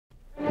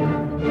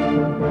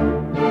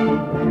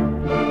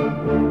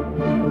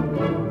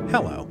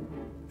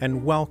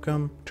and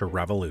welcome to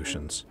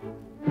Revolutions.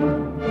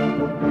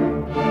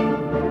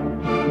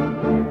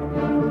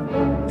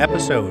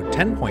 Episode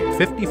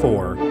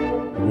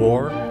 10.54,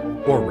 War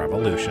or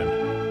Revolution.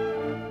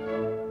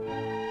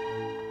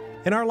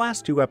 In our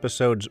last two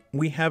episodes,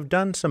 we have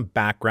done some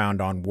background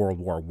on World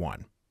War I.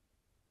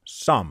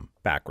 Some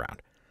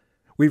background.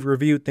 We've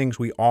reviewed things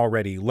we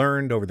already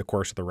learned over the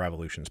course of the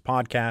Revolutions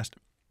podcast,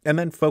 and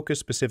then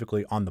focused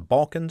specifically on the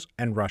Balkans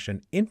and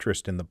Russian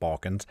interest in the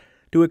Balkans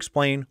to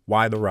explain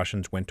why the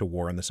Russians went to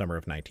war in the summer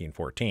of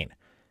 1914.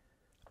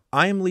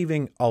 I am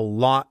leaving a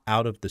lot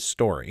out of the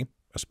story,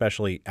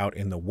 especially out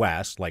in the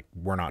West, like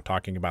we're not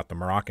talking about the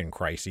Moroccan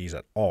crises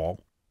at all.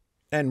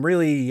 And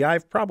really,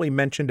 I've probably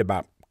mentioned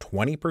about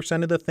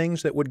 20% of the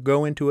things that would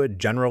go into a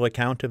general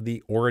account of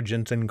the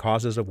origins and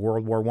causes of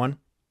World War I.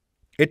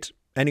 It's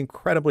an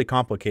incredibly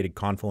complicated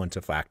confluence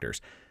of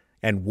factors,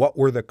 and what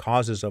were the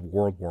causes of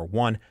World War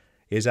I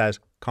is as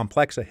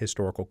complex a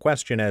historical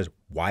question as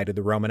why did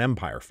the Roman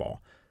Empire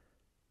fall?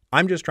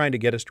 I'm just trying to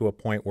get us to a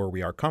point where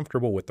we are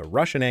comfortable with the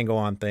Russian angle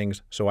on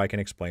things so I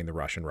can explain the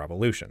Russian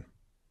Revolution.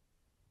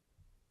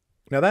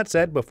 Now that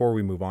said, before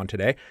we move on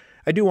today,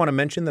 I do want to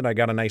mention that I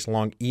got a nice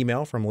long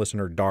email from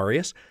listener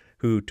Darius,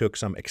 who took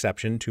some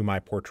exception to my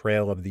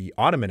portrayal of the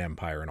Ottoman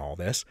Empire in all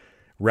this,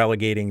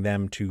 relegating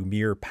them to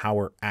mere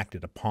power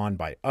acted upon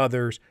by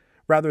others,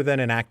 rather than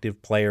an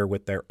active player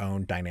with their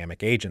own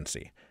dynamic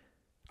agency.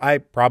 I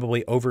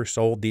probably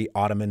oversold the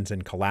Ottomans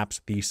and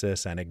collapse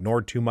thesis and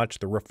ignored too much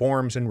the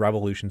reforms and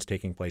revolutions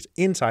taking place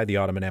inside the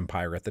Ottoman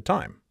Empire at the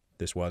time.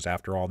 This was,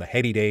 after all, the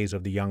heady days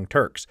of the Young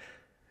Turks.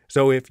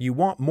 So if you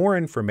want more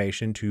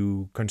information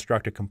to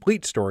construct a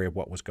complete story of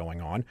what was going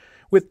on,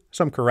 with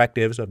some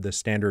correctives of the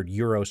standard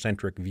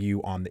Eurocentric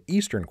view on the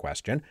Eastern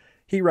question,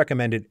 he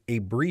recommended A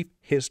Brief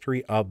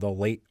History of the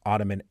Late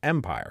Ottoman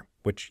Empire,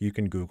 which you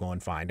can Google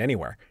and find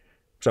anywhere.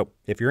 So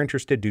if you're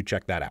interested, do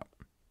check that out.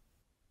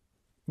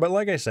 But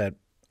like I said,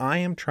 I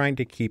am trying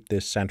to keep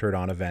this centered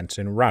on events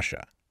in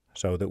Russia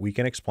so that we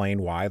can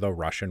explain why the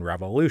Russian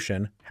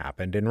Revolution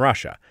happened in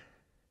Russia.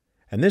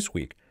 And this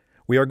week,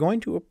 we are going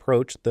to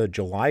approach the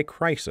July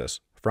crisis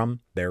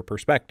from their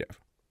perspective,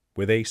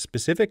 with a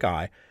specific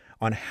eye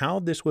on how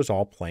this was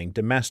all playing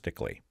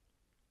domestically.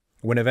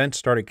 When events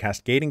started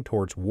cascading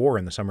towards war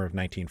in the summer of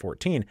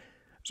 1914,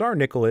 Tsar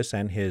Nicholas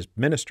and his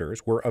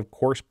ministers were of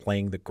course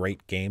playing the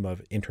great game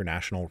of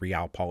international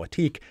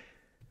realpolitik,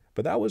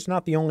 but that was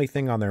not the only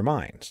thing on their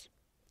minds.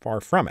 Far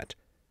from it.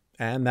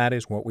 And that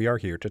is what we are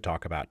here to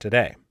talk about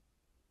today.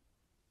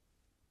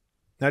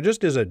 Now,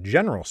 just as a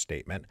general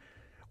statement,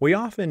 we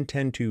often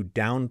tend to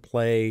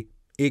downplay,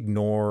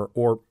 ignore,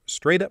 or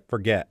straight up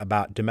forget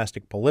about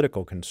domestic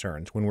political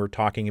concerns when we're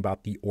talking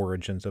about the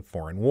origins of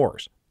foreign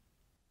wars.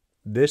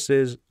 This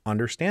is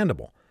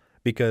understandable,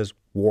 because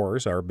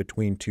wars are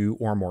between two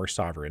or more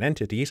sovereign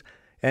entities,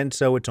 and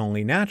so it's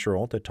only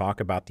natural to talk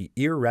about the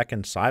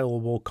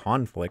irreconcilable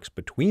conflicts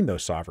between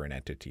those sovereign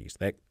entities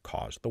that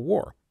caused the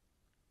war.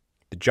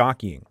 The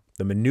jockeying,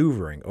 the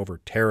maneuvering over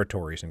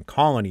territories and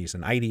colonies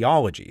and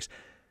ideologies,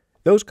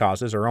 those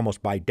causes are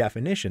almost by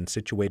definition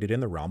situated in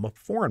the realm of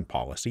foreign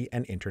policy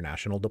and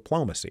international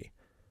diplomacy.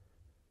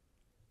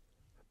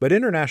 But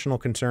international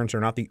concerns are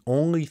not the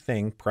only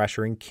thing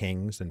pressuring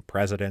kings and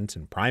presidents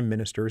and prime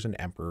ministers and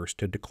emperors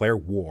to declare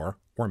war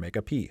or make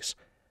a peace.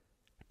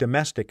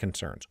 Domestic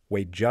concerns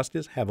weigh just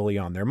as heavily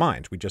on their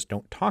minds. We just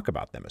don't talk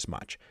about them as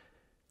much.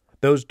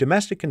 Those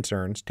domestic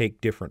concerns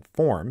take different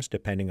forms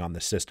depending on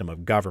the system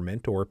of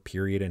government or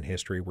period in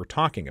history we're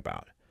talking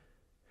about.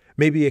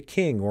 Maybe a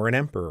king or an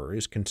emperor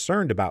is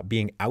concerned about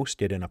being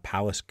ousted in a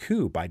palace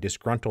coup by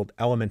disgruntled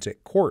elements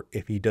at court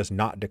if he does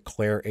not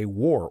declare a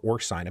war or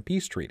sign a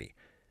peace treaty.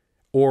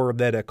 Or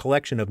that a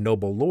collection of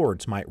noble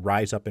lords might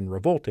rise up in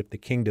revolt if the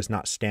king does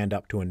not stand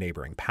up to a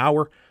neighboring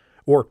power.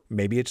 Or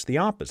maybe it's the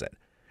opposite,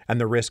 and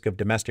the risk of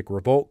domestic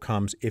revolt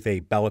comes if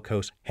a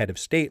bellicose head of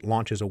state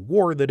launches a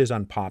war that is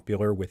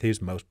unpopular with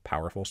his most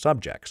powerful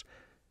subjects.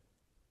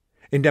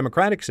 In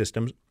democratic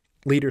systems,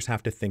 leaders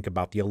have to think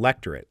about the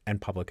electorate and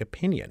public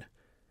opinion.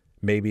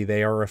 Maybe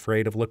they are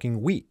afraid of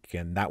looking weak,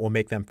 and that will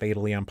make them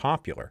fatally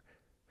unpopular.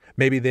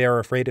 Maybe they are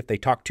afraid if they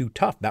talk too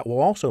tough, that will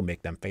also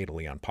make them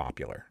fatally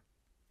unpopular.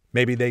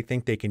 Maybe they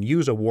think they can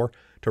use a war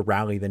to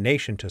rally the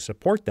nation to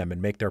support them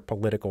and make their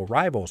political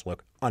rivals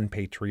look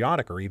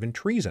unpatriotic or even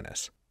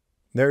treasonous.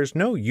 There's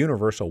no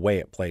universal way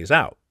it plays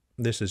out.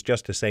 This is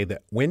just to say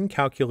that when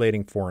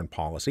calculating foreign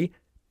policy,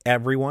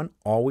 everyone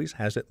always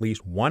has at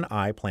least one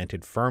eye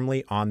planted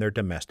firmly on their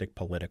domestic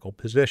political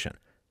position.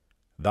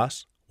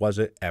 Thus was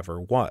it ever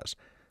was.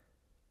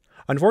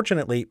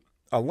 Unfortunately,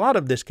 a lot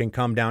of this can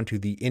come down to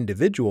the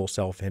individual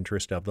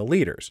self-interest of the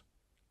leaders.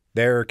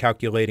 They're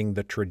calculating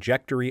the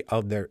trajectory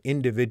of their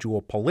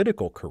individual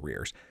political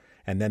careers,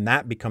 and then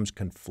that becomes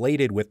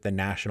conflated with the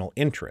national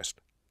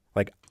interest.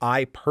 Like,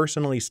 I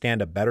personally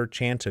stand a better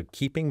chance of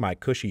keeping my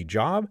cushy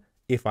job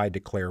if I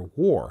declare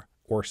war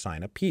or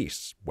sign a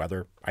peace,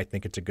 whether I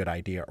think it's a good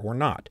idea or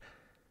not.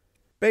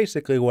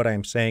 Basically, what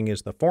I'm saying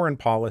is the foreign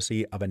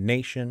policy of a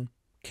nation,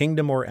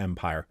 kingdom, or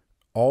empire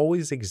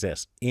always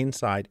exists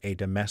inside a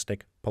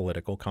domestic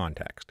political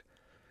context.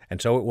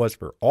 And so it was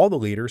for all the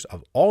leaders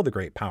of all the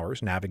great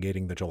powers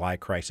navigating the July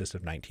crisis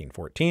of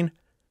 1914,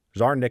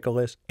 Tsar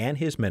Nicholas and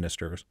his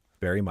ministers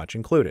very much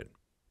included.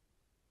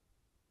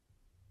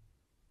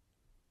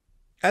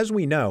 As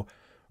we know,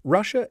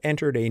 Russia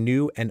entered a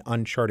new and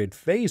uncharted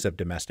phase of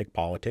domestic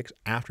politics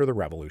after the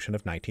Revolution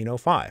of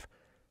 1905.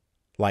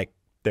 Like,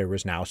 there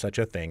was now such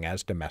a thing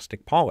as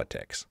domestic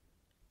politics.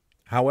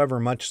 However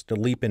much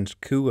Stolypin's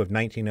coup of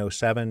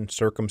 1907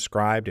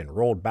 circumscribed and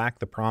rolled back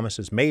the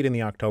promises made in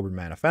the October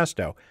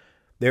Manifesto,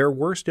 there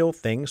were still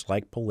things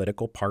like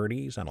political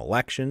parties and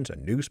elections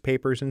and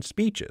newspapers and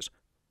speeches.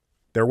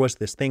 There was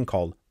this thing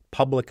called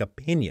public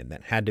opinion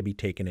that had to be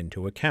taken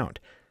into account.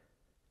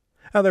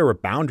 Now, there were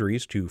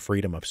boundaries to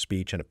freedom of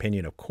speech and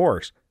opinion, of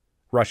course.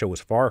 Russia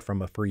was far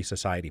from a free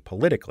society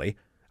politically.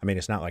 I mean,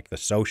 it's not like the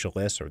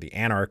socialists or the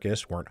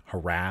anarchists weren't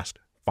harassed,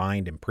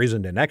 fined,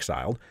 imprisoned, and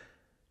exiled.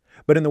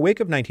 But in the wake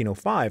of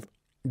 1905,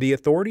 the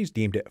authorities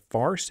deemed it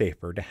far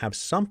safer to have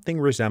something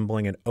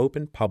resembling an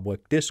open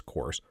public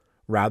discourse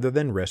rather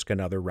than risk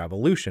another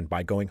revolution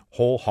by going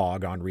whole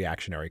hog on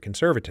reactionary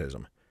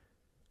conservatism.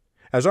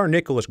 As Tsar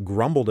Nicholas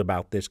grumbled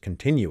about this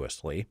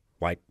continuously,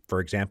 like, for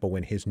example,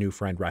 when his new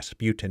friend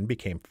Rasputin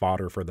became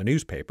fodder for the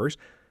newspapers,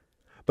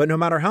 but no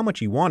matter how much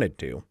he wanted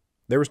to,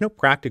 there was no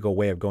practical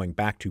way of going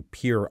back to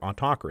pure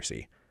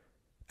autocracy.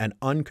 An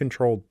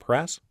uncontrolled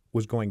press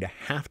was going to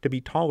have to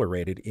be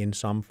tolerated in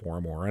some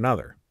form or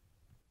another.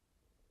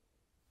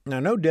 Now,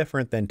 no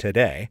different than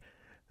today,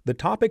 the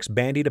topics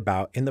bandied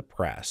about in the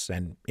press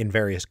and in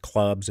various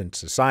clubs and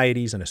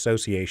societies and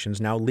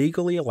associations now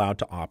legally allowed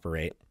to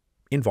operate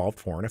involved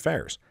foreign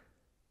affairs.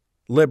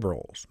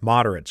 Liberals,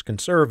 moderates,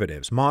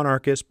 conservatives,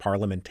 monarchists,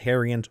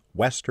 parliamentarians,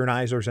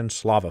 westernizers, and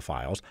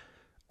Slavophiles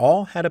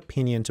all had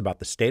opinions about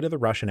the state of the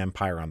Russian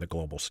Empire on the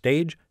global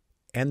stage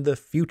and the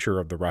future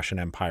of the Russian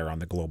Empire on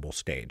the global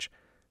stage.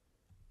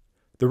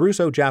 The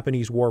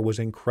Russo-Japanese War was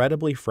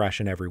incredibly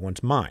fresh in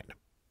everyone's mind,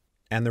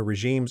 and the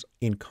regime's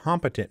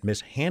incompetent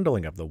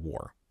mishandling of the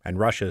war and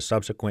Russia's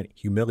subsequent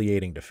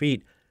humiliating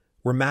defeat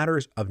were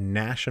matters of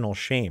national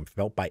shame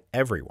felt by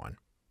everyone,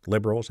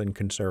 liberals and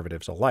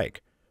conservatives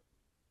alike.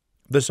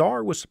 The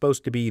Tsar was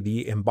supposed to be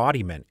the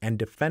embodiment and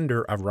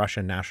defender of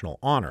Russian national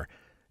honor,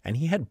 and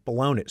he had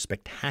blown it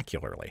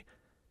spectacularly.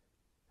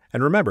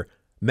 And remember,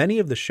 many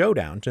of the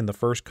showdowns in the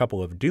first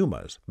couple of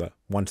Dumas, the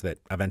ones that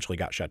eventually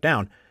got shut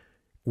down,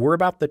 were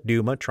about the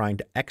Duma trying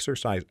to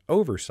exercise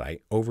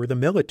oversight over the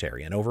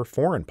military and over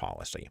foreign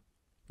policy,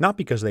 not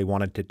because they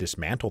wanted to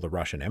dismantle the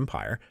Russian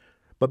Empire,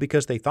 but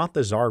because they thought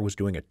the Tsar was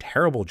doing a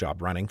terrible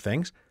job running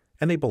things,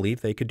 and they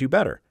believed they could do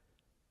better.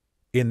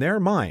 In their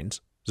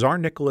minds, Tsar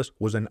Nicholas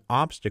was an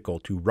obstacle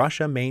to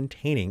Russia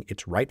maintaining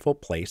its rightful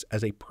place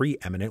as a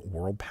preeminent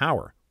world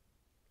power.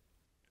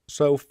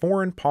 So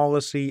foreign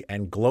policy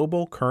and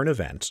global current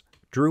events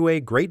drew a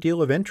great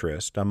deal of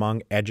interest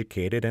among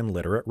educated and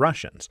literate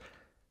Russians.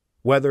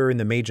 Whether in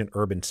the major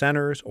urban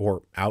centers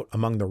or out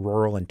among the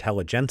rural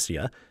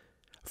intelligentsia,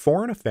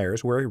 foreign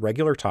affairs were a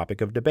regular topic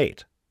of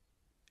debate,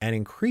 and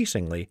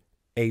increasingly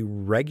a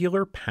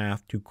regular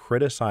path to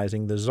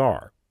criticizing the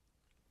Tsar,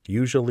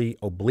 usually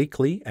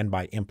obliquely and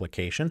by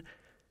implication,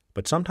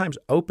 but sometimes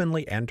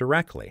openly and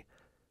directly.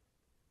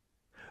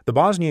 The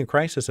Bosnian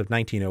crisis of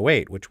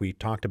 1908, which we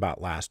talked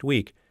about last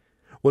week,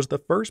 was the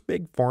first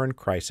big foreign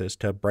crisis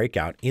to break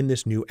out in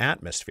this new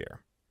atmosphere,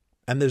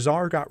 and the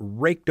Tsar got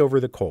raked over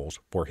the coals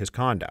for his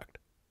conduct.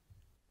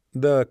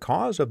 The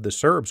cause of the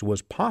Serbs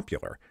was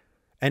popular,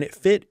 and it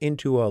fit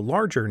into a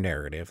larger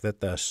narrative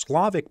that the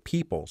Slavic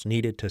peoples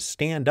needed to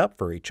stand up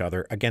for each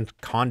other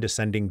against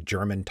condescending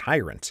German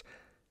tyrants,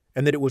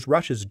 and that it was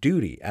Russia's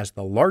duty as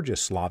the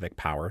largest Slavic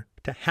power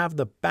to have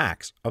the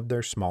backs of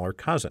their smaller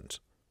cousins.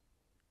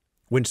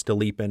 When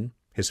Stolypin,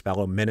 his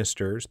fellow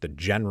ministers, the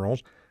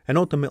generals, and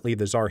ultimately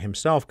the Tsar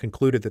himself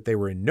concluded that they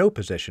were in no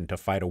position to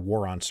fight a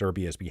war on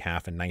Serbia's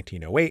behalf in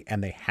 1908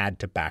 and they had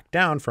to back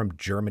down from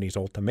Germany's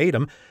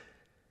ultimatum,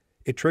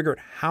 it triggered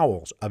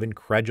howls of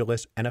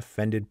incredulous and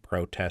offended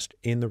protest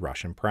in the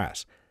Russian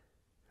press.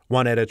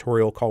 One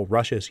editorial called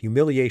Russia's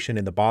humiliation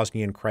in the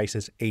Bosnian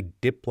crisis a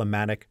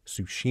diplomatic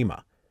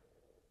Tsushima.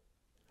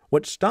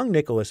 What stung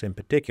Nicholas in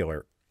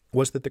particular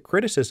was that the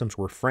criticisms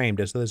were framed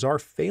as the Tsar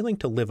failing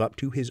to live up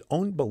to his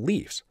own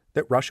beliefs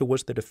that Russia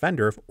was the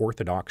defender of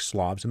Orthodox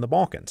Slavs in the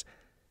Balkans.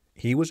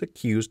 He was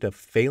accused of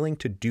failing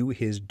to do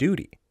his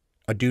duty,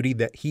 a duty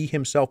that he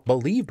himself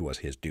believed was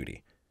his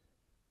duty.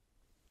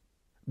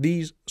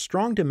 These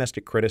strong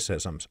domestic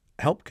criticisms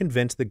helped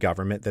convince the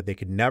government that they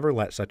could never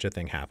let such a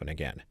thing happen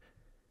again.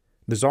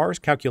 The Tsar's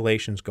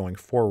calculations going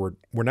forward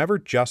were never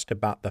just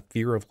about the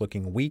fear of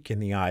looking weak in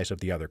the eyes of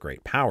the other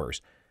great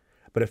powers,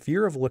 but a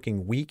fear of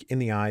looking weak in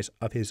the eyes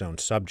of his own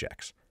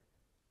subjects.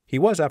 He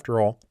was, after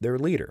all, their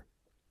leader.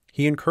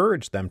 He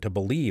encouraged them to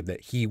believe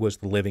that he was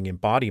the living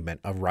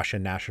embodiment of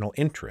Russian national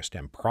interest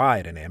and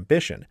pride and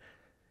ambition,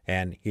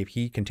 and if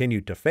he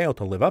continued to fail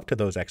to live up to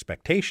those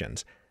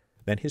expectations,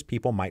 then his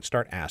people might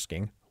start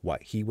asking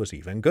what he was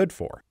even good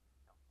for.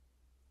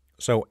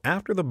 So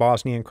after the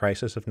Bosnian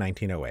crisis of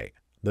 1908,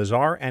 the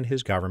Tsar and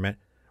his government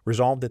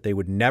resolved that they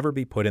would never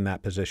be put in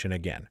that position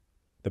again,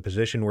 the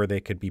position where they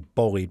could be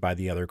bullied by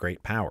the other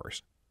great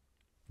powers.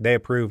 They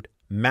approved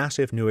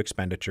massive new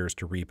expenditures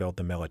to rebuild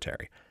the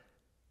military.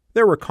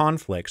 There were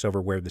conflicts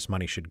over where this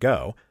money should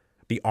go.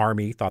 The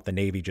army thought the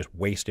navy just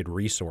wasted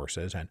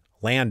resources, and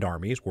land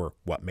armies were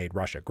what made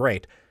Russia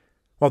great,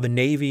 while the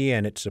navy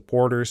and its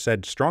supporters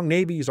said strong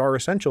navies are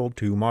essential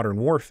to modern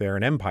warfare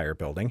and empire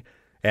building,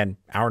 and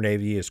our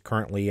navy is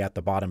currently at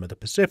the bottom of the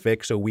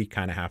Pacific, so we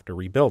kind of have to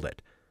rebuild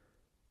it.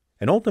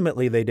 And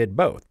ultimately, they did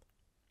both.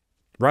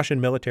 Russian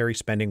military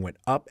spending went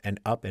up and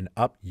up and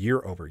up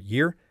year over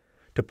year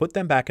to put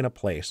them back in a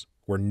place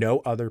where no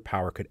other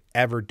power could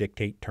ever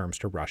dictate terms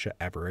to Russia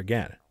ever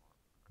again.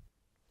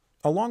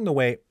 Along the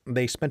way,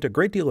 they spent a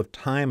great deal of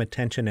time,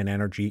 attention, and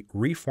energy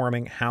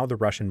reforming how the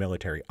Russian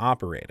military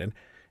operated,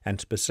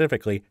 and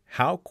specifically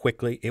how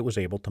quickly it was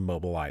able to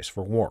mobilize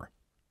for war.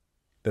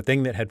 The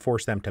thing that had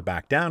forced them to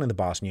back down in the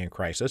Bosnian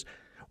crisis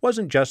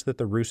wasn't just that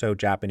the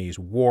Russo-Japanese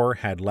War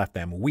had left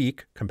them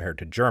weak compared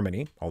to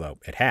Germany, although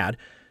it had,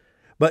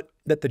 but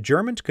that the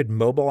Germans could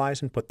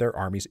mobilize and put their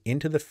armies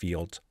into the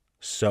fields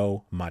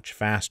so much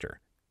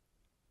faster.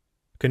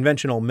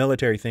 Conventional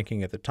military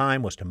thinking at the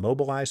time was to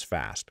mobilize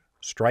fast,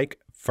 strike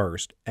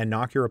first, and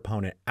knock your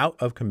opponent out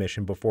of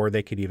commission before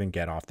they could even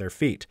get off their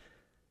feet.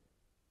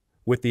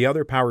 With the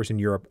other powers in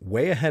Europe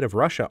way ahead of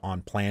Russia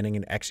on planning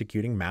and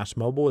executing mass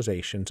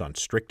mobilizations on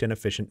strict and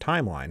efficient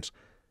timelines,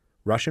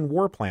 Russian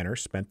war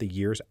planners spent the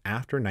years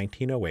after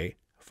 1908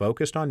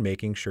 focused on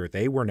making sure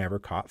they were never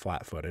caught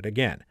flat-footed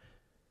again.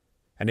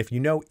 And if you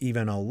know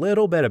even a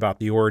little bit about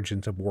the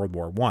origins of World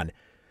War I,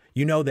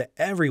 you know that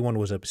everyone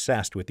was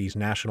obsessed with these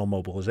national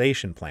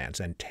mobilization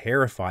plans and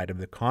terrified of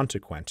the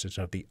consequences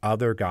of the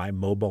other guy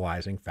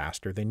mobilizing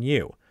faster than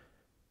you.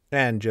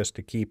 And just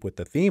to keep with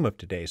the theme of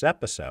today's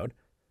episode,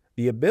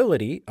 the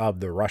ability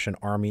of the Russian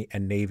army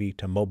and navy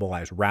to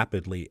mobilize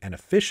rapidly and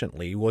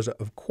efficiently was,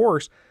 of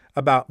course,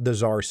 about the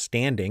Tsar's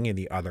standing in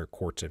the other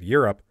courts of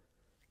Europe,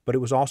 but it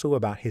was also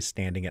about his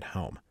standing at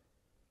home.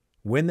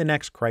 When the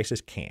next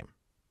crisis came,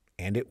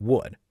 and it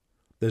would,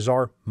 the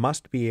Tsar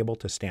must be able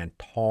to stand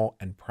tall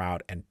and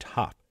proud and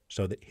tough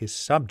so that his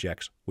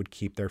subjects would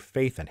keep their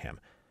faith in him.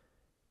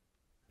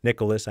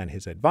 Nicholas and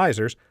his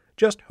advisors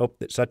just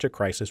hoped that such a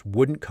crisis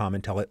wouldn't come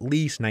until at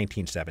least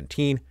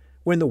 1917,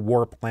 when the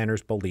war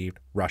planners believed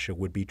Russia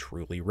would be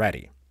truly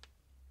ready.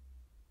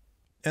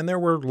 And there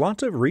were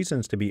lots of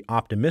reasons to be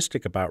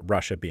optimistic about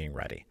Russia being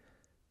ready.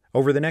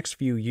 Over the next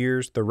few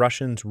years, the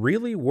Russians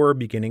really were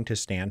beginning to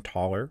stand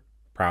taller,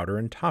 prouder,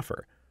 and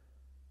tougher.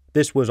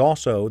 This was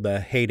also the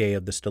heyday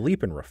of the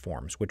Stolypin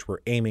reforms, which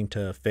were aiming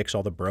to fix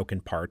all the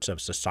broken parts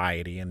of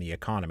society and the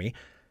economy.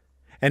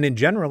 And in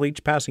general,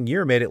 each passing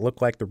year made it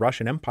look like the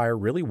Russian Empire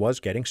really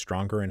was getting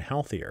stronger and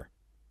healthier.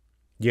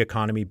 The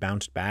economy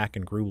bounced back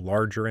and grew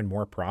larger and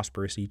more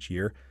prosperous each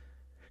year.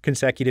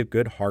 Consecutive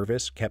good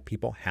harvests kept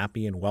people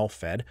happy and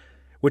well-fed,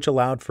 which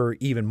allowed for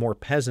even more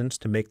peasants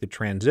to make the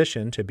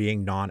transition to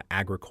being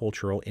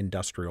non-agricultural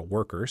industrial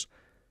workers.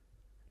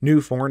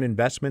 New foreign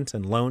investments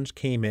and loans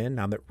came in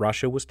now that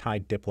Russia was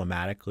tied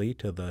diplomatically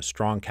to the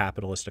strong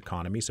capitalist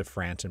economies of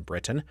France and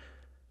Britain.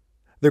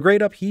 The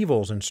great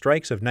upheavals and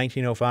strikes of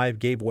 1905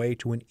 gave way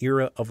to an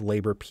era of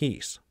labor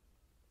peace.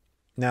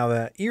 Now,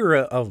 the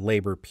era of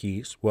labor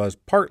peace was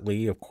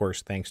partly, of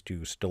course, thanks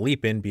to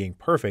Stolypin being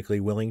perfectly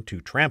willing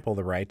to trample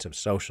the rights of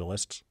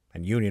socialists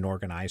and union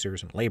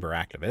organizers and labor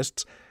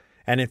activists,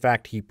 and in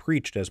fact he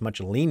preached as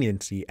much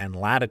leniency and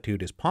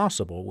latitude as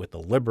possible with the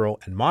liberal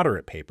and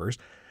moderate papers,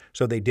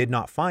 so they did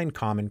not find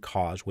common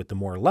cause with the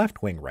more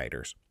left-wing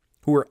writers,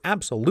 who were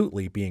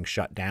absolutely being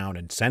shut down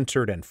and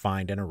censored and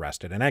fined and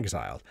arrested and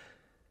exiled.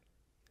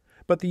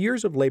 But the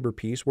years of labor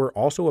peace were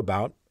also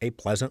about a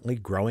pleasantly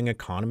growing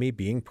economy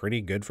being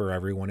pretty good for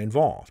everyone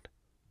involved.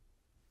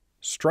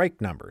 Strike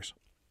numbers,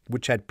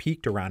 which had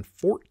peaked around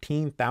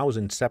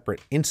 14,000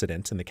 separate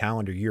incidents in the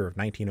calendar year of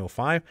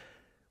 1905,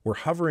 were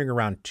hovering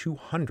around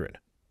 200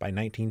 by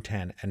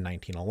 1910 and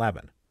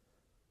 1911.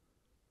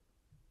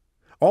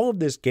 All of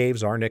this gave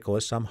Tsar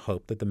Nicholas some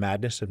hope that the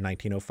madness of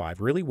 1905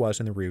 really was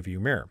in the rearview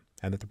mirror,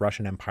 and that the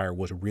Russian Empire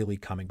was really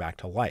coming back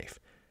to life.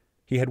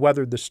 He had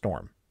weathered the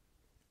storm.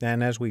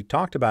 And as we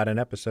talked about in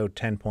episode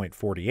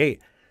 10.48,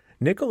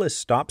 Nicholas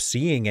stopped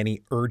seeing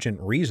any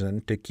urgent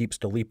reason to keep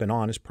Stolypin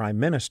on as prime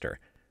minister.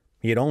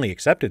 He had only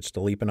accepted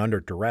Stolypin under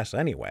duress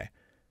anyway.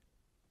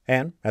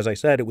 And, as I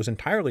said, it was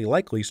entirely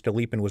likely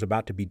Stolypin was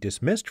about to be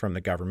dismissed from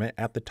the government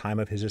at the time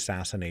of his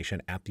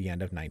assassination at the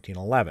end of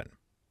 1911.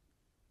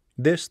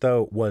 This,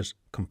 though, was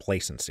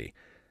complacency.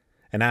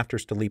 And after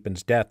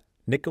Stolypin's death,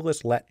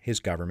 Nicholas let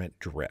his government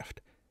drift.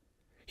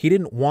 He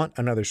didn't want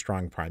another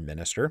strong prime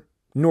minister,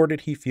 nor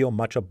did he feel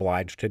much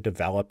obliged to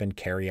develop and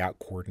carry out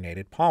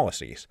coordinated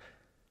policies.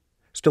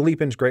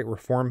 Stolypin's great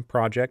reform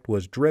project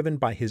was driven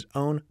by his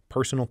own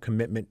personal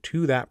commitment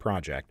to that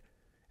project,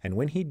 and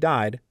when he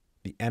died,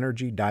 the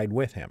energy died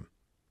with him.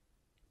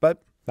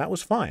 But that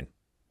was fine,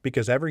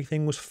 because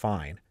everything was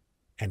fine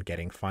and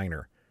getting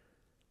finer.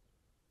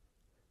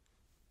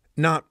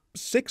 Not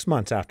 6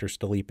 months after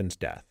Stolypin's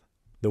death,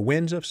 the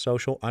winds of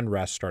social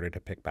unrest started to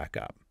pick back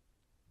up.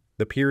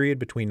 The period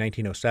between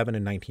 1907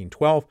 and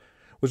 1912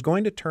 was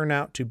going to turn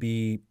out to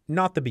be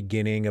not the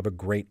beginning of a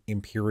great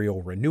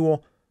imperial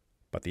renewal,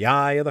 but the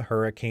eye of the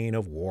hurricane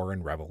of war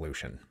and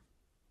revolution.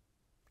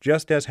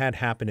 Just as had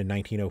happened in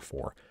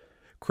 1904,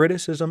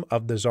 criticism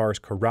of the Tsar's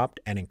corrupt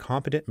and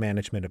incompetent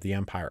management of the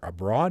empire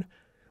abroad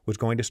was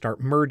going to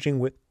start merging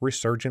with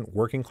resurgent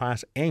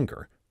working-class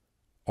anger,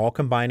 all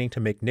combining to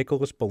make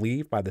Nicholas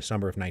believe by the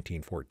summer of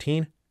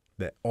 1914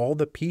 that all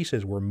the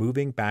pieces were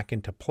moving back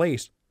into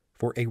place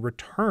for a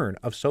return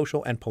of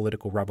social and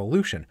political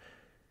revolution,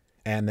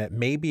 and that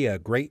maybe a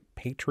great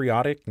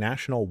patriotic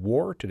national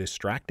war to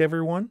distract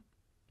everyone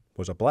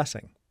was a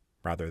blessing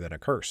rather than a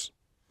curse.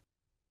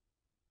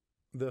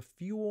 The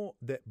fuel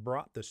that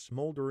brought the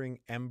smoldering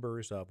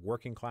embers of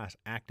working-class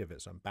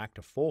activism back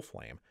to full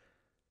flame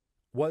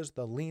was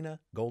the Lena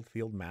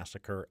Goldfield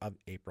massacre of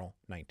April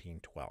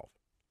 1912.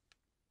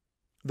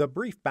 The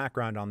brief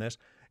background on this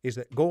is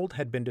that gold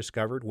had been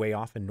discovered way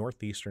off in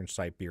northeastern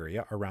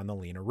Siberia around the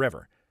Lena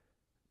River.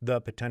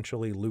 The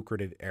potentially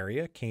lucrative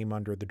area came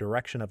under the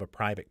direction of a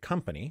private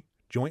company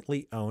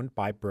jointly owned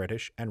by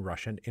British and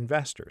Russian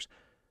investors,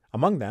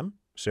 among them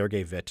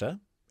Sergei Witte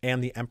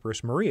and the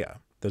Empress Maria,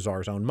 the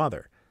Tsar's own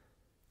mother.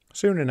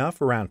 Soon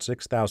enough, around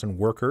 6,000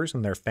 workers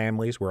and their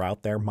families were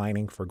out there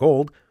mining for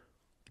gold,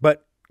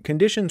 but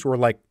conditions were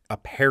like a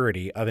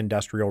parody of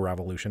Industrial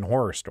Revolution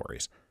horror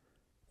stories.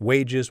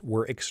 Wages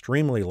were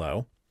extremely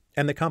low,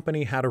 and the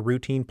company had a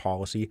routine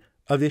policy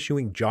of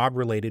issuing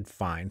job-related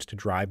fines to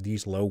drive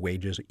these low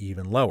wages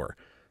even lower.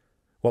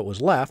 What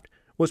was left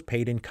was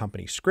paid in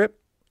company scrip,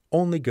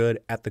 only good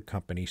at the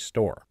company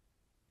store.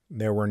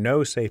 There were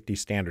no safety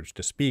standards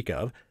to speak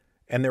of,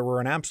 and there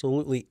were an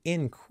absolutely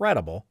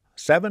incredible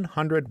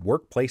 700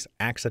 workplace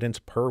accidents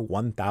per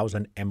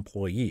 1,000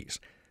 employees.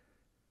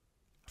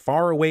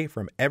 Far away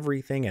from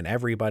everything and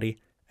everybody,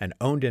 and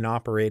owned and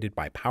operated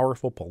by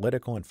powerful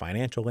political and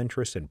financial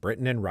interests in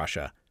Britain and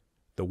Russia,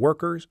 the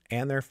workers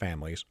and their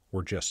families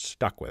were just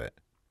stuck with it,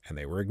 and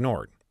they were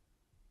ignored.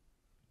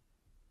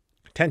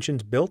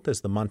 Tensions built as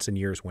the months and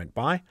years went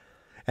by,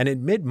 and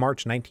in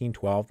mid-March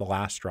 1912, the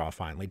last straw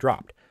finally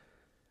dropped.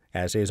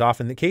 As is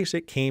often the case,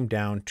 it came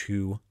down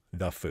to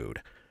the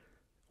food.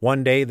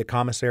 One day, the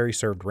commissary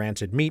served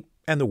rancid meat,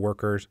 and the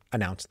workers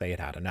announced they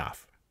had had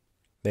enough.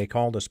 They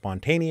called a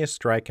spontaneous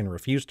strike and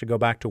refused to go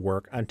back to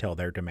work until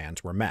their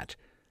demands were met.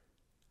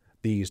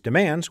 These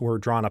demands were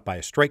drawn up by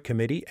a strike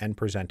committee and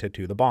presented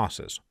to the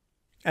bosses.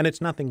 And it's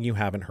nothing you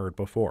haven't heard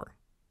before.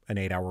 An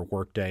 8-hour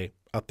workday,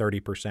 a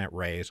 30%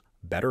 raise,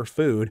 better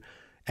food,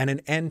 and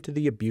an end to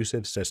the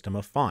abusive system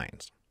of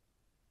fines.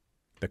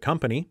 The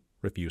company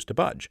refused to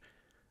budge.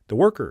 The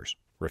workers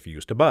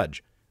refused to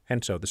budge,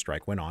 and so the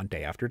strike went on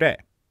day after day.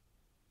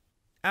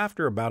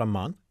 After about a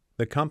month,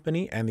 the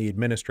company and the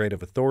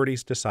administrative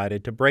authorities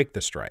decided to break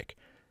the strike.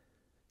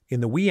 In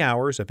the wee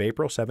hours of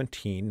April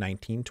 17,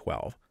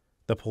 1912,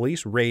 the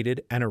police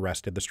raided and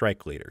arrested the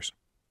strike leaders.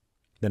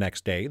 The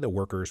next day, the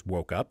workers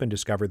woke up and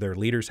discovered their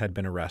leaders had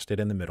been arrested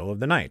in the middle of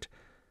the night.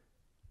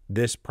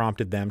 This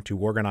prompted them to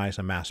organize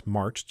a mass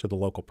march to the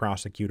local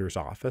prosecutor's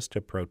office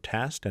to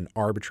protest an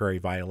arbitrary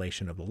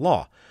violation of the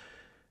law.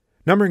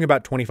 Numbering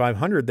about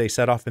 2,500, they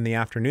set off in the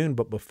afternoon,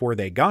 but before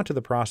they got to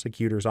the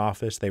prosecutor's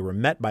office, they were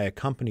met by a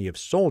company of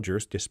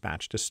soldiers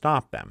dispatched to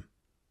stop them.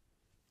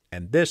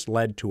 And this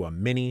led to a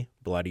mini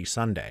Bloody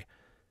Sunday.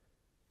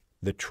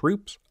 The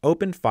troops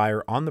opened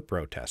fire on the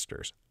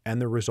protesters,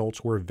 and the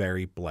results were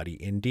very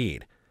bloody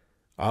indeed.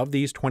 Of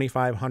these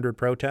 2,500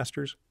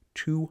 protesters,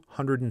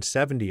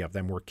 270 of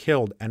them were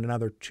killed and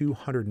another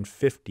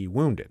 250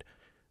 wounded.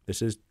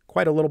 This is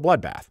quite a little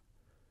bloodbath.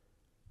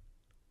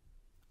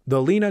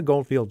 The Lena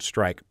Goldfield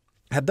strike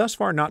had thus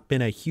far not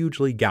been a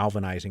hugely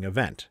galvanizing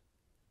event,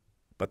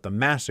 but the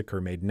massacre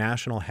made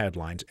national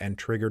headlines and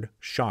triggered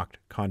shocked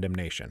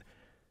condemnation.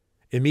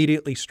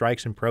 Immediately,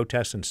 strikes and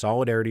protests in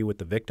solidarity with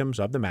the victims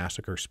of the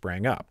massacre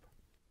sprang up.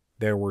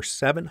 There were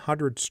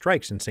 700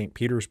 strikes in St.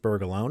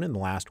 Petersburg alone in the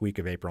last week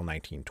of April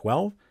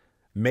 1912.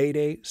 May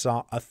Day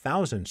saw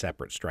 1,000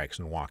 separate strikes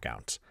and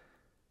walkouts.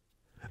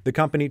 The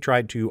company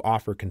tried to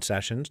offer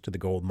concessions to the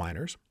gold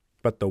miners,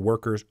 but the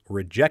workers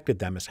rejected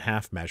them as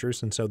half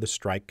measures, and so the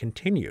strike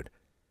continued.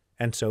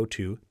 And so,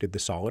 too, did the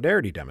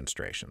solidarity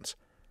demonstrations.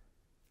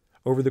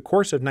 Over the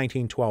course of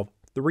 1912,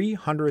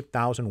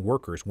 300,000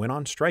 workers went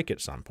on strike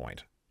at some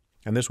point,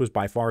 and this was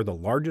by far the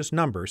largest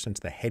number since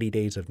the heady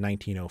days of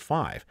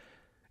 1905,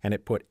 and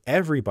it put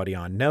everybody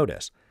on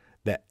notice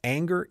that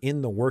anger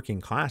in the working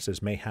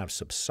classes may have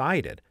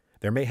subsided,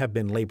 there may have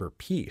been labor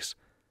peace,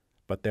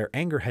 but their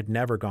anger had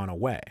never gone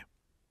away.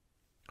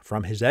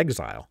 From his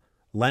exile,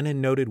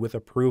 Lenin noted with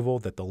approval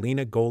that the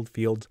Lena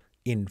Goldfields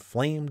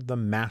inflamed the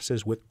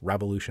masses with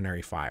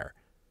revolutionary fire,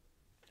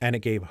 and it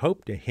gave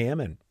hope to him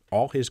and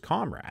all his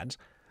comrades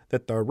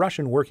that the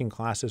Russian working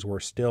classes were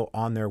still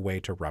on their way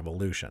to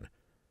revolution.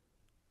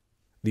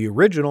 The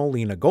original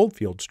Lena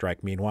Goldfield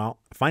strike, meanwhile,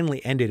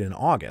 finally ended in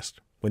August,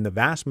 when the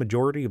vast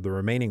majority of the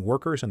remaining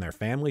workers and their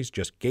families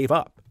just gave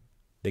up.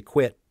 They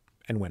quit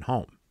and went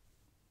home.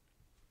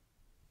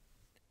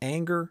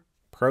 Anger,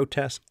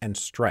 protests, and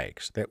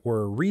strikes that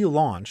were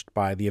relaunched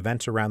by the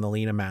events around the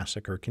Lena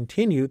Massacre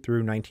continued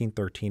through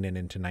 1913 and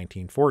into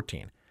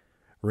 1914,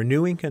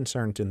 renewing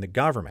concerns in the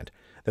government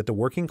that the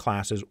working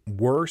classes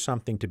were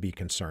something to be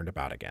concerned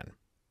about again.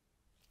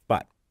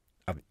 But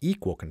of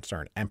equal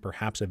concern, and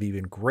perhaps of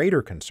even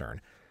greater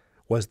concern,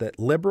 was that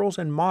liberals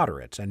and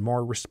moderates and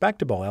more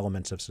respectable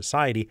elements of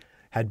society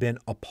had been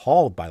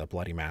appalled by the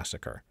bloody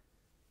massacre.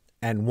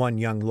 And one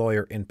young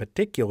lawyer in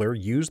particular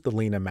used the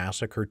Lena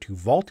Massacre to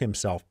vault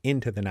himself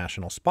into the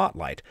national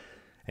spotlight,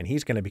 and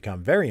he's going to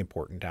become very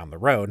important down the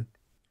road.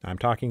 I'm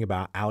talking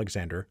about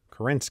Alexander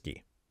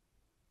Kerensky.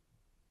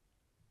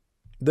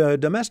 The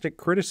domestic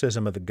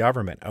criticism of the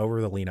government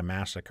over the Lena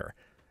Massacre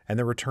and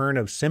the return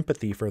of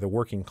sympathy for the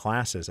working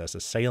classes as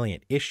a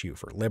salient issue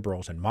for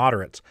liberals and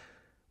moderates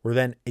were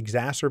then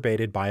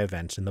exacerbated by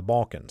events in the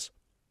Balkans.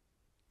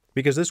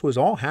 Because this was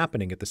all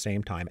happening at the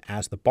same time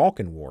as the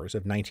Balkan Wars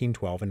of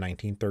 1912 and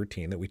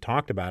 1913 that we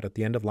talked about at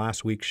the end of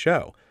last week's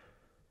show.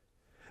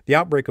 The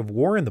outbreak of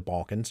war in the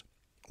Balkans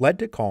led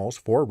to calls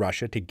for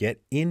Russia to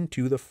get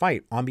into the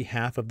fight on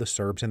behalf of the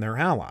Serbs and their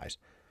allies,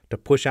 to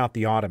push out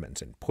the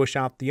Ottomans and push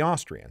out the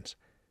Austrians.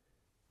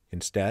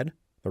 Instead,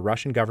 the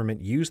Russian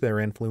government used their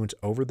influence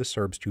over the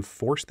Serbs to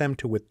force them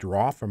to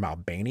withdraw from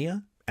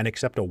Albania and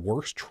accept a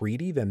worse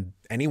treaty than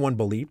anyone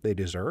believed they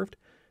deserved.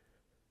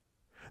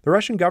 The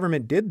Russian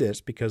government did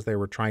this because they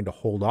were trying to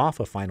hold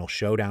off a final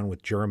showdown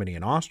with Germany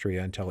and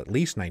Austria until at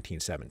least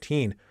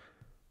 1917,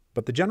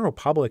 but the general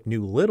public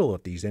knew little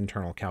of these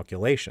internal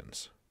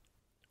calculations.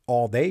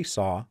 All they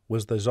saw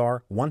was the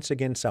Tsar once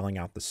again selling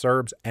out the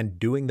Serbs and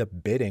doing the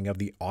bidding of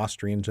the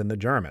Austrians and the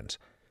Germans.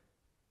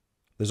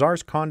 The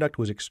Tsar's conduct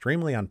was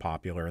extremely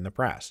unpopular in the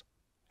press,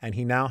 and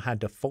he now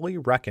had to fully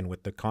reckon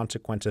with the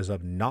consequences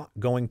of not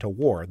going to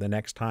war the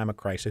next time a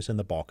crisis in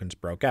the Balkans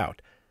broke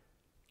out.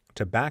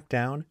 To back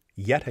down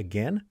yet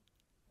again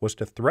was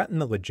to threaten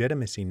the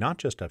legitimacy not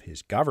just of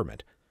his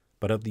government,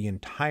 but of the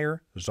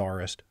entire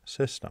Tsarist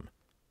system.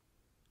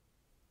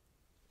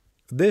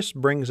 This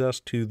brings us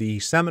to the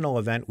seminal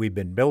event we've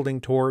been building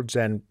towards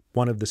and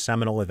one of the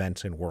seminal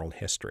events in world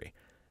history,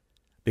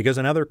 because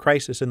another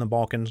crisis in the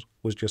Balkans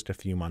was just a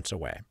few months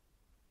away.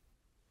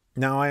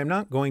 Now, I am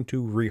not going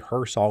to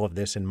rehearse all of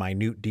this in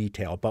minute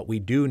detail, but we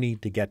do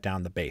need to get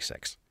down the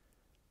basics.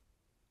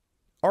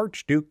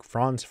 Archduke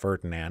Franz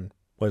Ferdinand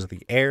was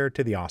the heir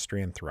to the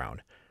Austrian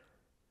throne,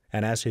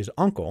 and as his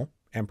uncle,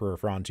 Emperor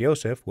Franz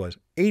Joseph, was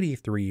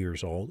 83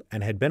 years old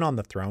and had been on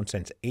the throne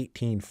since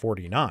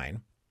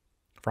 1849,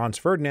 Franz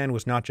Ferdinand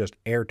was not just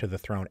heir to the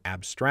throne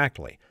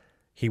abstractly,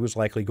 he was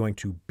likely going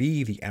to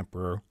be the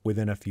emperor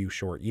within a few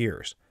short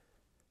years.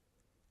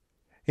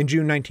 In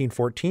June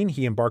 1914,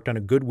 he embarked on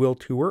a goodwill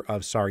tour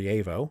of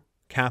Sarajevo,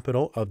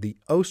 capital of the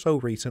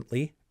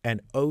oh-so-recently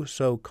and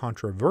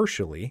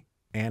oh-so-controversially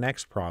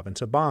annexed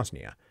province of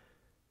Bosnia.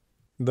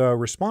 The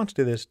response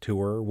to this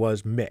tour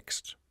was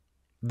mixed.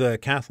 The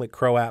Catholic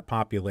Croat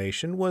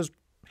population was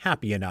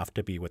happy enough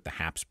to be with the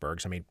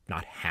Habsburgs. I mean,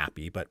 not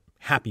happy, but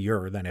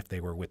happier than if they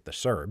were with the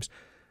Serbs.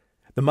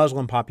 The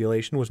Muslim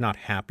population was not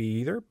happy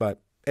either, but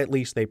at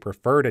least they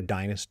preferred a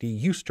dynasty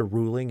used to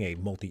ruling a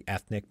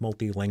multi-ethnic,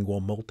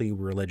 multilingual,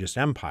 multi-religious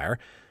empire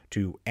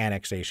to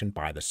annexation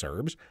by the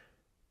Serbs.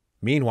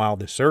 Meanwhile,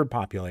 the Serb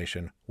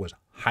population was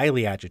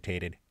highly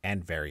agitated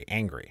and very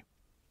angry.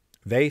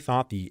 They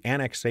thought the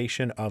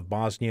annexation of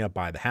Bosnia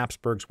by the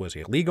Habsburgs was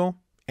illegal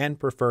and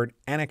preferred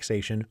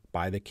annexation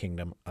by the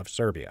Kingdom of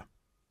Serbia.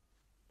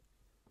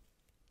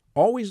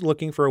 Always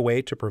looking for a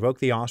way to provoke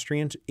the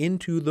Austrians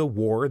into the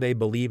war they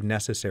believed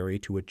necessary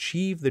to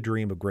achieve the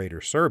dream of Greater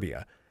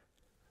Serbia,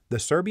 the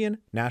Serbian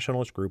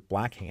nationalist group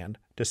Black Hand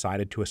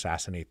decided to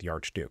assassinate the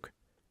Archduke.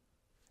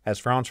 As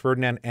Franz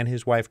Ferdinand and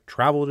his wife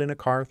traveled in a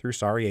car through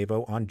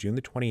Sarajevo on June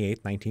 28,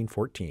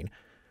 1914,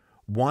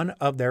 one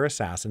of their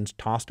assassins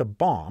tossed a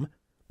bomb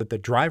that the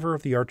driver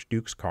of the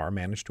Archduke's car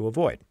managed to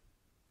avoid.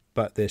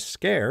 But this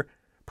scare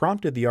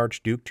prompted the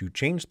Archduke to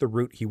change the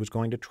route he was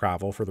going to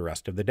travel for the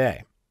rest of the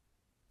day.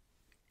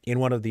 In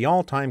one of the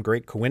all-time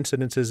great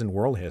coincidences in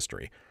world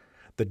history,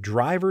 the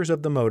drivers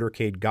of the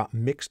motorcade got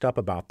mixed up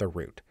about the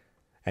route,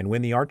 and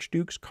when the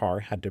Archduke's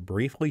car had to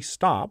briefly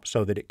stop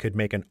so that it could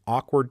make an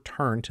awkward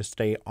turn to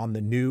stay on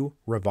the new,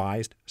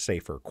 revised,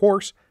 safer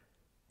course,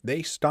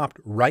 they stopped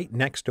right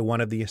next to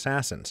one of the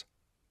assassins,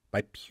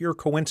 by pure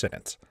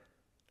coincidence.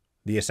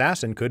 The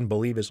assassin couldn't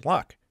believe his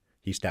luck.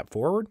 He stepped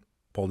forward,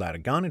 pulled out a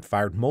gun, and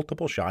fired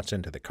multiple shots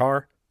into the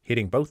car,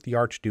 hitting both the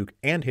Archduke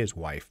and his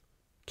wife,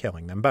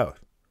 killing them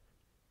both.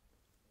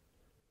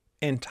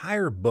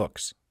 Entire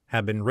books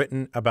have been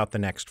written about the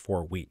next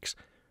 4 weeks.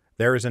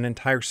 There is an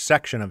entire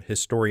section of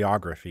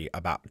historiography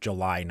about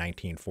July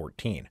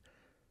 1914.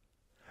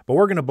 But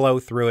we're going to blow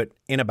through it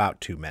in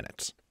about 2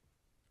 minutes.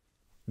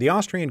 The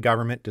Austrian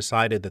government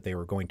decided that they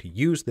were going to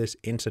use this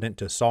incident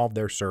to solve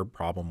their Serb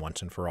problem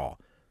once and for all.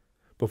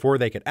 Before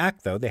they could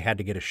act, though, they had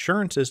to get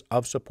assurances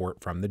of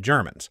support from the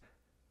Germans.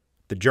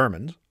 The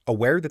Germans,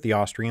 aware that the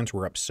Austrians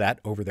were upset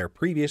over their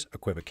previous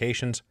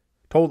equivocations,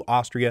 told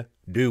Austria,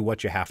 do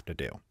what you have to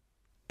do.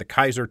 The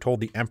Kaiser told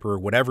the Emperor,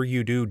 whatever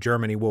you do,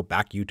 Germany will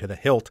back you to the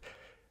hilt,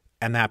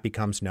 and that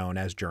becomes known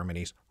as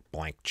Germany's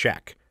blank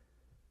check.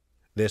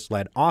 This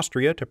led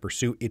Austria to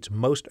pursue its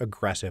most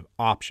aggressive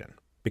option,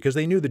 because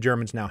they knew the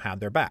Germans now had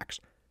their backs.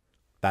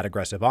 That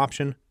aggressive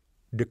option: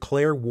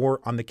 declare war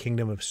on the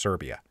Kingdom of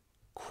Serbia,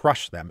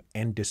 crush them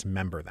and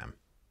dismember them.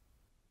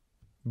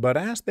 But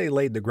as they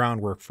laid the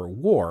groundwork for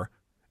war,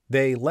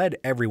 they led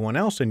everyone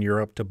else in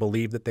Europe to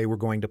believe that they were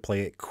going to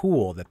play it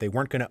cool, that they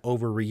weren't going to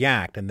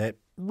overreact, and that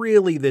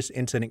really this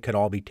incident could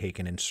all be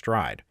taken in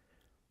stride.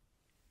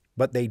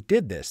 But they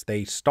did this.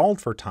 They stalled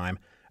for time,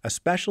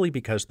 especially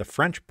because the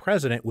French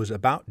president was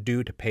about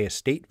due to pay a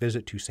state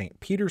visit to St.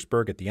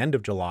 Petersburg at the end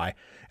of July,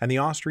 and the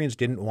Austrians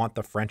didn't want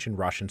the French and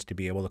Russians to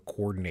be able to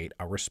coordinate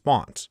a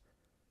response.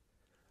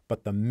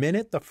 But the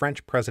minute the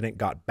French president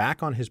got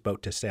back on his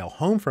boat to sail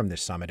home from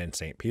this summit in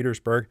St.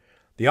 Petersburg,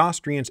 the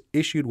Austrians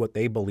issued what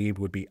they believed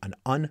would be an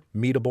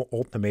unmeetable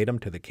ultimatum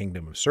to the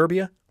Kingdom of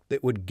Serbia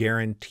that would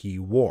guarantee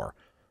war.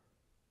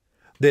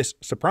 This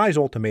surprise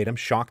ultimatum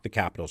shocked the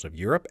capitals of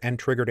Europe and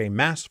triggered a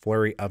mass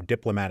flurry of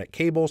diplomatic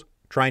cables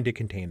trying to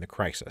contain the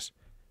crisis.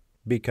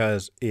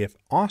 Because if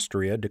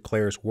Austria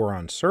declares war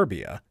on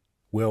Serbia,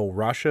 will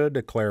Russia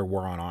declare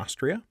war on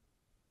Austria?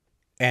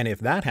 And if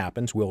that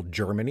happens, will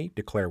Germany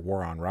declare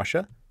war on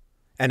Russia?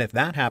 And if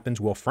that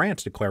happens, will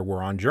France declare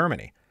war on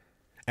Germany?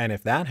 And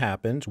if that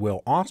happens,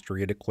 will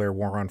Austria declare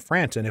war on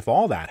France? And if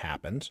all that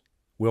happens,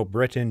 will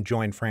Britain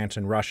join France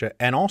and Russia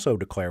and also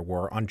declare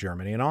war on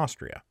Germany and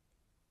Austria?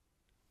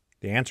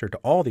 The answer to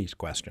all these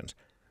questions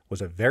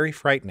was a very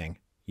frightening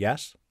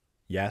yes,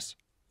 yes,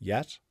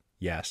 yes,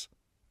 yes,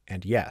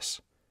 and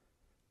yes.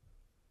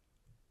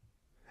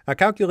 Now,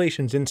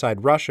 calculations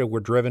inside Russia were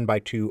driven by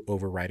two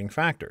overriding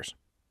factors.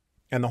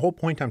 And the whole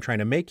point I'm trying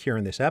to make here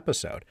in this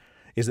episode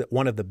is that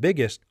one of the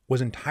biggest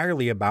was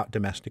entirely about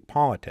domestic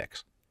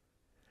politics.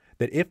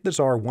 That if the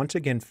Tsar once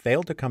again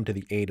failed to come to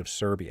the aid of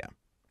Serbia,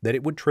 that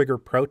it would trigger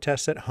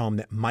protests at home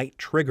that might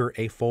trigger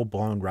a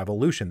full-blown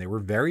revolution. They were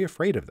very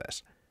afraid of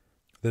this.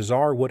 The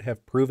Tsar would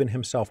have proven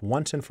himself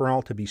once and for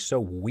all to be so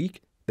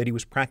weak that he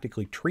was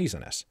practically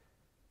treasonous.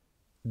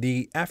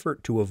 The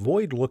effort to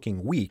avoid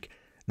looking weak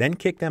then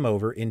kicked them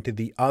over into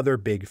the other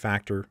big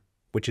factor,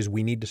 which is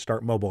we need to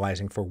start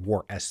mobilizing for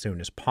war as soon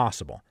as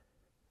possible,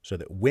 so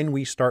that when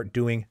we start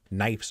doing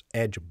knife's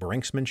edge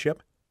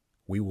brinksmanship,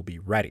 we will be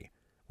ready.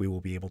 We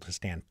will be able to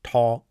stand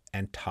tall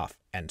and tough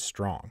and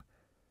strong.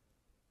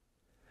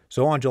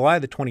 So on July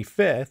the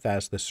 25th,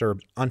 as the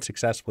Serbs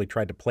unsuccessfully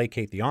tried to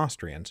placate the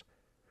Austrians,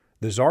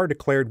 the Tsar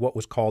declared what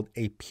was called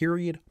a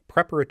period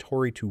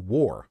preparatory to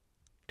war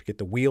to get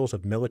the wheels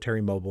of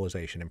military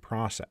mobilization in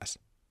process.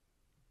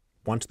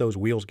 Once those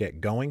wheels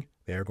get going,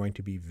 they are going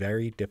to be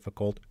very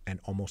difficult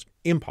and almost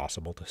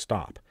impossible to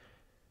stop.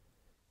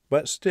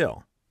 But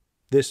still,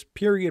 this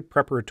period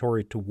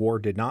preparatory to war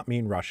did not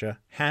mean Russia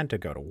had to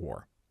go to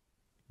war.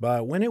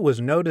 But when it was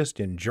noticed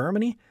in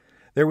Germany,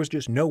 there was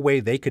just no way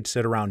they could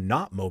sit around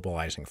not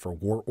mobilizing for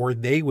war, or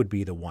they would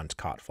be the ones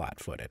caught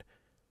flat-footed.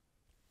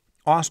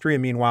 Austria,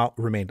 meanwhile,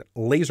 remained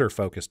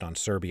laser-focused on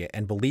Serbia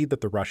and believed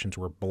that the Russians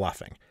were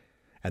bluffing,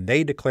 and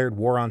they declared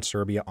war on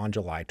Serbia on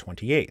July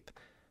 28th.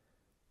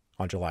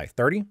 On July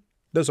 30,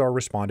 the Tsar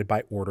responded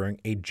by ordering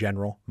a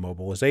general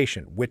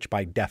mobilization, which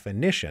by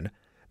definition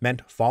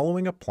meant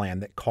following a plan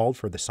that called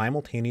for the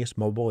simultaneous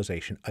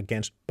mobilization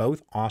against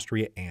both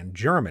Austria and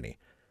Germany.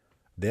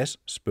 This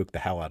spooked the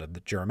hell out of the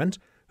Germans,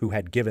 who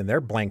had given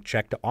their blank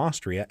check to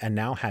Austria and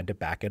now had to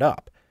back it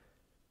up.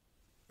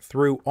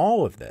 Through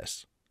all of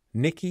this,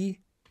 Nicky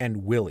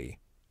and Willie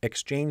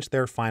exchanged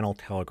their final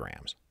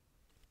telegrams.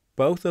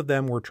 Both of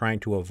them were trying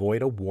to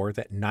avoid a war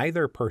that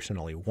neither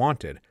personally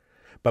wanted,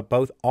 but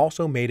both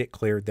also made it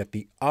clear that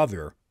the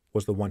other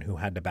was the one who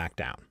had to back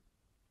down.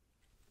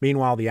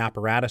 Meanwhile, the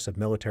apparatus of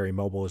military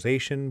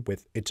mobilization,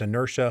 with its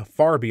inertia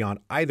far beyond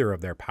either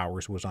of their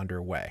powers, was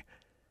underway.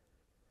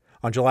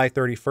 On July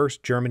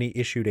 31st, Germany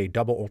issued a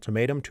double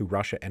ultimatum to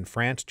Russia and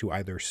France to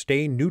either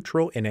stay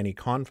neutral in any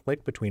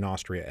conflict between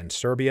Austria and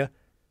Serbia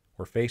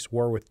or face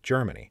war with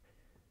Germany.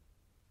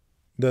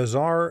 The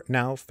Tsar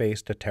now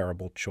faced a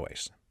terrible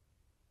choice,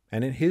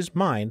 and in his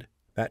mind,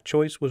 that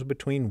choice was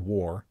between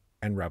war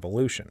and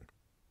revolution.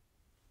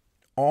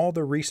 All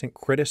the recent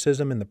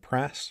criticism in the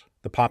press,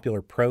 the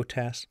popular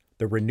protests,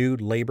 the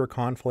renewed labor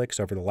conflicts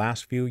over the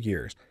last few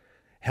years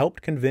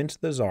helped convince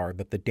the Tsar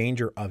that the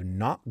danger of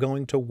not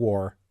going to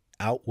war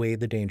outweighed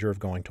the danger of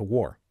going to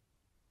war.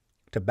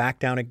 To back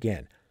down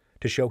again,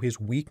 to show his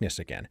weakness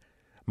again,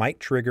 might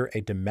trigger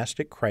a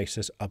domestic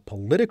crisis of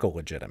political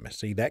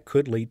legitimacy that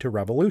could lead to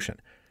revolution.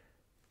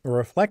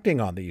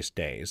 Reflecting on these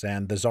days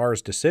and the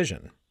Tsar's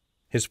decision,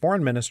 his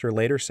foreign minister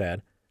later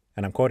said,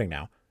 and I'm quoting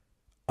now,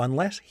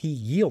 "Unless he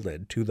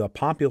yielded to the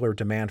popular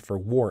demand for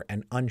war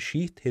and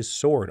unsheathed his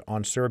sword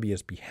on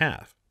Serbia's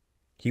behalf,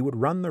 he would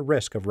run the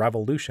risk of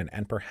revolution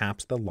and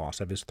perhaps the loss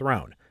of his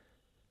throne."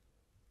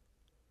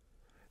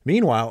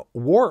 Meanwhile,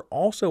 war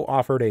also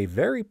offered a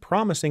very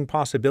promising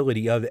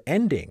possibility of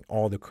ending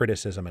all the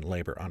criticism and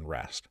labor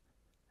unrest.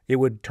 It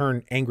would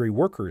turn angry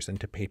workers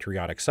into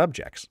patriotic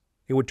subjects.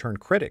 It would turn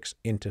critics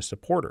into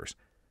supporters.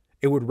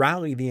 It would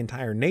rally the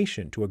entire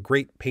nation to a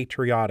great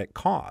patriotic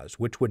cause,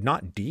 which would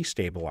not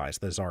destabilize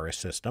the Tsarist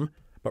system,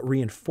 but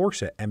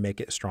reinforce it and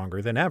make it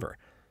stronger than ever.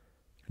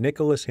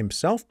 Nicholas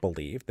himself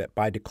believed that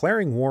by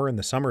declaring war in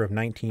the summer of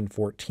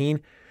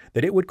 1914,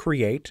 that it would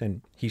create,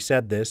 and he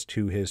said this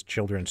to his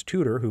children's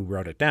tutor who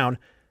wrote it down,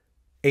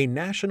 a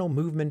national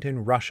movement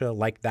in Russia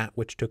like that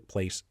which took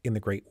place in the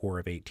Great War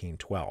of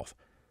 1812.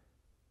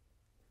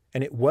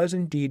 And it was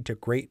indeed to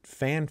great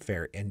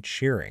fanfare and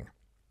cheering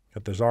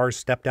that the Tsar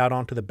stepped out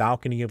onto the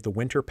balcony of the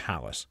Winter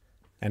Palace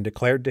and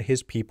declared to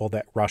his people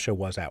that Russia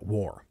was at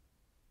war.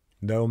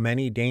 Though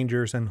many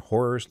dangers and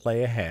horrors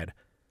lay ahead,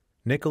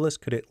 Nicholas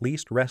could at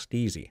least rest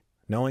easy,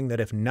 knowing that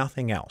if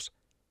nothing else,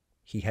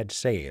 he had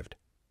saved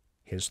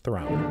his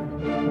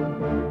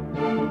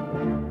throne.